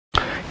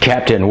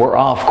Captain, we're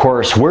off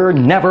course. We're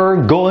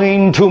never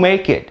going to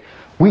make it.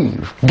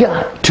 We've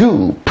got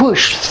to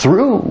push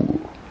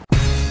through.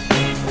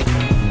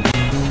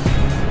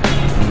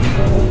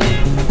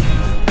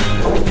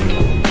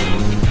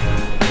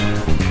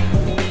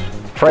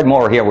 Fred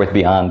Moore here with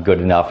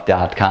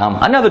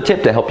BeyondGoodEnough.com. Another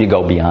tip to help you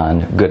go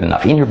beyond good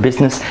enough in your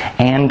business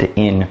and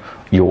in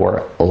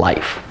your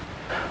life.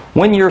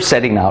 When you're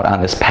setting out on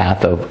this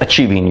path of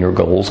achieving your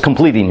goals,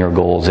 completing your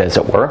goals as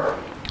it were,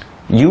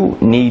 you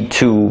need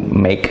to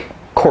make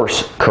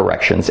course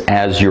corrections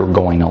as you're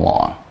going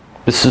along.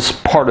 This is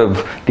part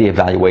of the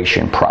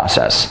evaluation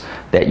process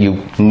that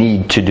you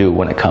need to do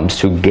when it comes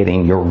to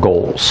getting your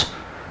goals.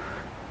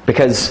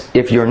 Because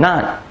if you're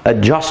not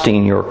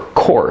adjusting your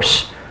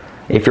course,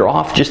 if you're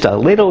off just a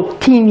little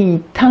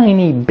teeny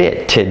tiny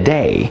bit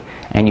today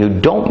and you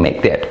don't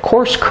make that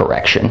course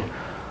correction,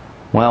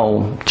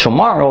 well,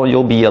 tomorrow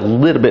you'll be a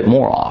little bit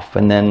more off,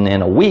 and then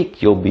in a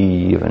week you'll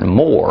be even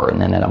more, and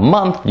then in a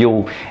month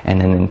and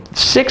then in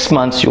 6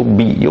 months you'll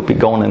be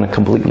going in a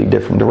completely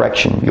different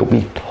direction. You'll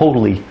be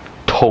totally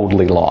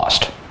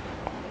lost.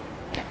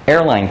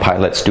 Airline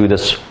pilots do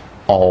this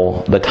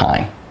all the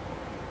time.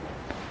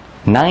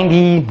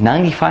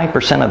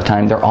 95% of the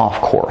time they're off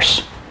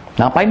course.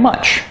 Not by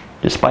much,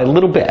 just by a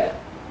little bit.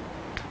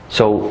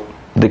 So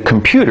the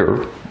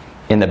computer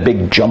in the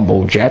big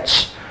jumbo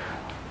jets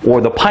or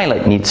the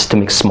pilot needs to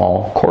make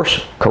small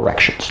course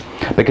corrections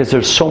because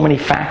there's so many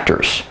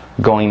factors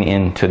going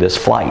into this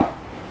flight.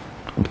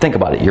 Think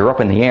about it. You're up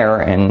in the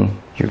air and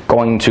you're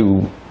going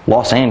to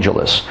Los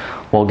Angeles.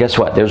 Well, guess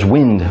what? There's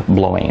wind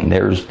blowing.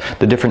 There's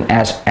the different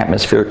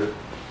atmospheric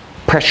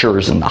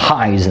pressures and the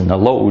highs and the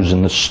lows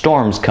and the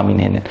storms coming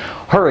in and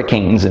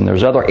hurricanes, and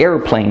there's other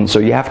airplanes, so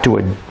you have to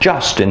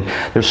adjust, and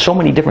there's so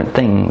many different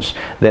things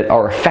that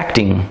are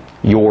affecting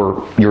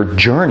your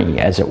journey,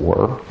 as it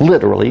were,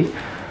 literally,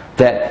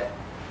 that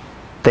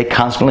they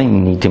constantly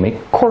need to make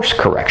course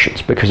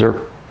corrections because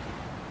they're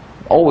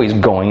always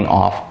going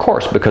off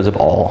course because of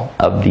all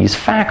of these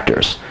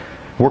factors.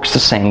 It works the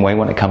same way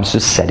when it comes to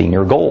setting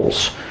your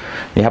goals.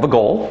 You have a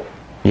goal,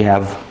 you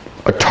have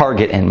a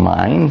target in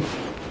mind.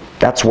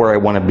 That's where I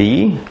want to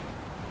be.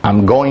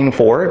 I'm going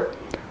for it.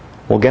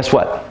 Well, guess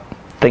what?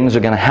 Things are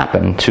going to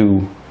happen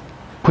to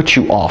put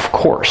you off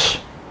course.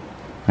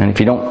 And if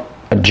you don't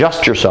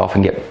adjust yourself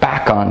and get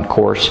back on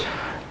course,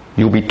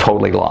 you'll be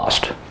totally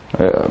lost.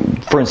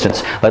 For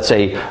instance, let's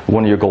say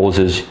one of your goals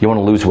is you want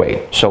to lose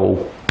weight.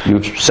 So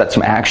you set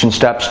some action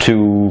steps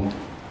to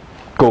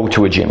go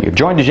to a gym. You've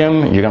joined the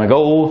gym, you're going to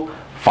go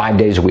 5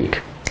 days a week.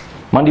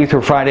 Monday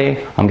through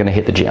Friday, I'm going to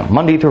hit the gym.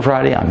 Monday through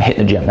Friday, I'm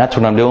hitting the gym. That's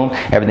what I'm doing.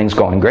 Everything's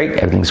going great.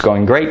 Everything's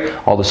going great.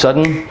 All of a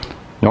sudden,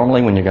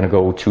 normally when you're going to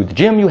go to the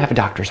gym, you have a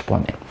doctor's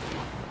appointment.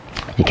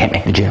 You can't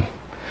make the gym.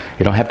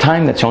 You don't have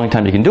time. That's the only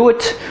time you can do it.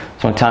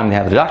 It's the only time you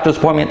have the doctor's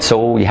appointment,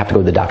 so you have to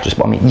go to the doctor's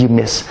appointment. You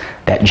miss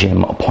that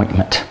gym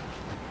appointment.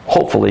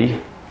 Hopefully,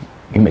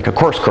 you make a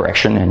course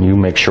correction and you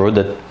make sure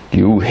that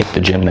you hit the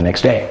gym the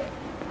next day.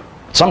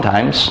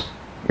 Sometimes,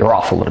 you're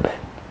off a little bit.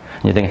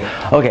 You're thinking,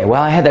 okay,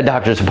 well, I had that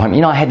doctor's appointment.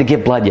 You know, I had to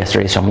give blood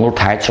yesterday, so I'm a little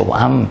tired, so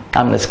I'm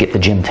going to skip the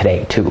gym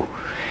today, too.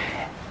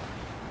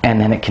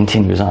 And then it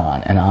continues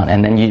on,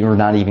 and then you're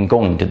not even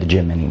going to the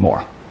gym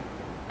anymore.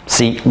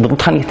 See, little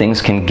tiny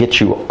things can get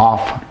you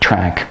off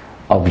track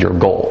of your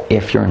goal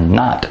if you're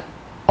not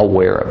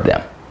aware of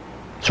them.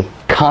 So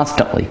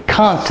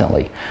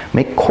constantly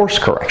make course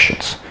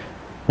corrections.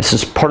 This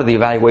is part of the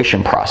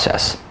evaluation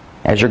process.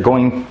 As you're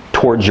going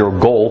towards your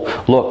goal,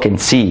 look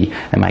and see,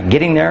 am I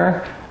getting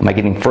there? Am I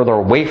getting further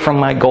away from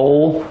my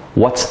goal?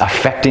 What's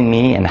affecting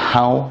me, and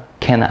how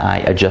can I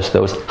adjust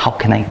those? How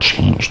can I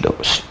change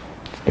those?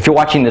 If you're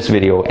watching this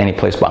video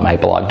anyplace but my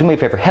blog, do me a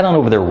favor, head on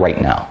over there right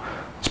now.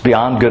 It's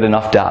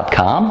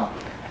BeyondGoodEnough.com,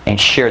 and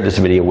share this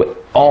video with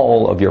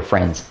all of your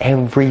friends,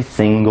 every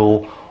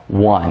single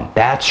one.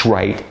 That's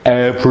right,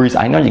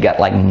 I know you got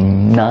like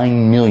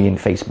 9 million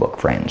Facebook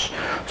friends,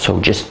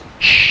 so just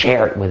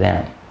share it with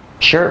them.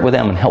 Share it with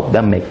them and help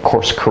them make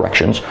course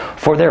corrections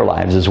for their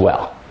lives as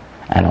well.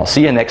 And I'll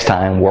see you next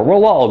time where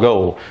we'll all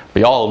go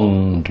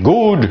beyond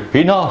good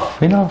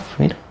enough.